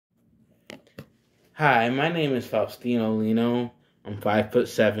Hi, my name is Faustino Lino. I'm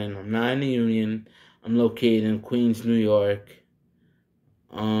 5'7". I'm not in the Union. I'm located in Queens, New York.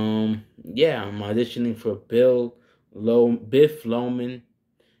 Yeah, I'm auditioning for Biff Loman,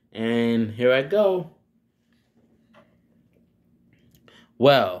 and here I go.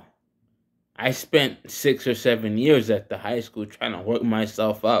 Well, I spent 6 or 7 years at the high school trying to work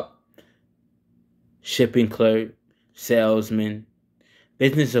myself up. Shipping clerk, salesman,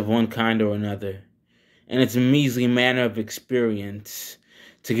 business of one kind or another. And it's a measly manner of experience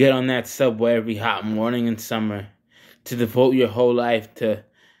to get on that subway every hot morning in summer, to devote your whole life to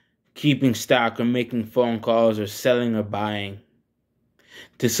keeping stock or making phone calls or selling or buying,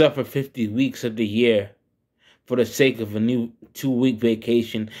 to suffer 50 weeks of the year for the sake of a new 2-week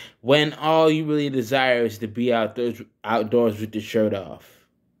vacation when all you really desire is to be outdoors with your shirt off.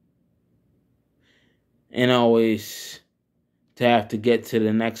 And always to have to get to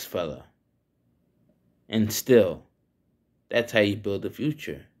the next fella. And still, that's how you build a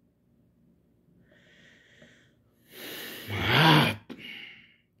future. I've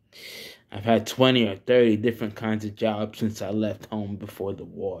had 20 or 30 different kinds of jobs since I left home before the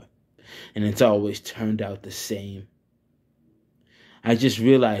war, and it's always turned out the same. I just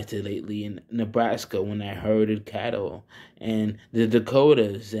realized it lately in Nebraska when I herded cattle, and the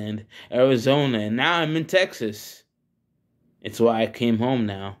Dakotas, and Arizona, and now I'm in Texas. It's why I came home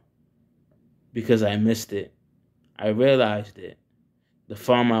now, because I missed it. I realized it. The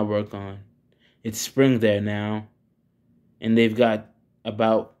farm I work on, it's spring there now, and they've got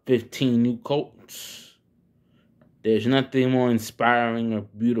about 15 new colts. There's nothing more inspiring or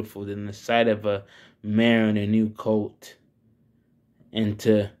beautiful than the sight of a mare in a new colt, and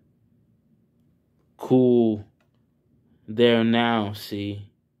to cool there now,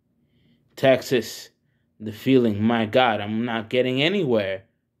 see. Texas, the feeling, my God, I'm not getting anywhere.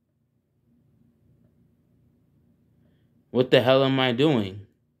 What the hell am I doing?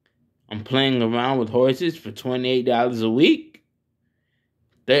 I'm playing around with horses for $28 a week?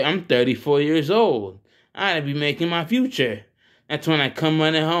 I'm 34 years old. I ought to be making my future. That's when I come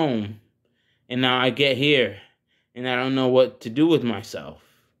running home. And now I get here, and I don't know what to do with myself.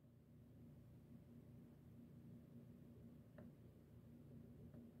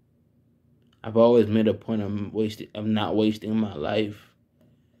 I've always made a point of not wasting my life.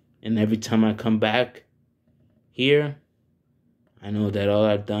 And every time I come back here, I know that all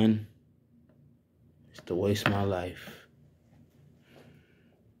I've done is to waste my life.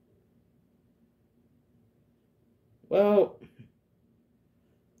 Well,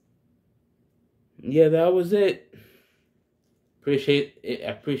 yeah, that was it. Appreciate it. I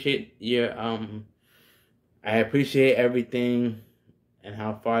appreciate everything and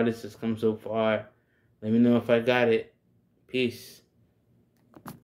how far this has come so far. Let me know if I got it. Peace.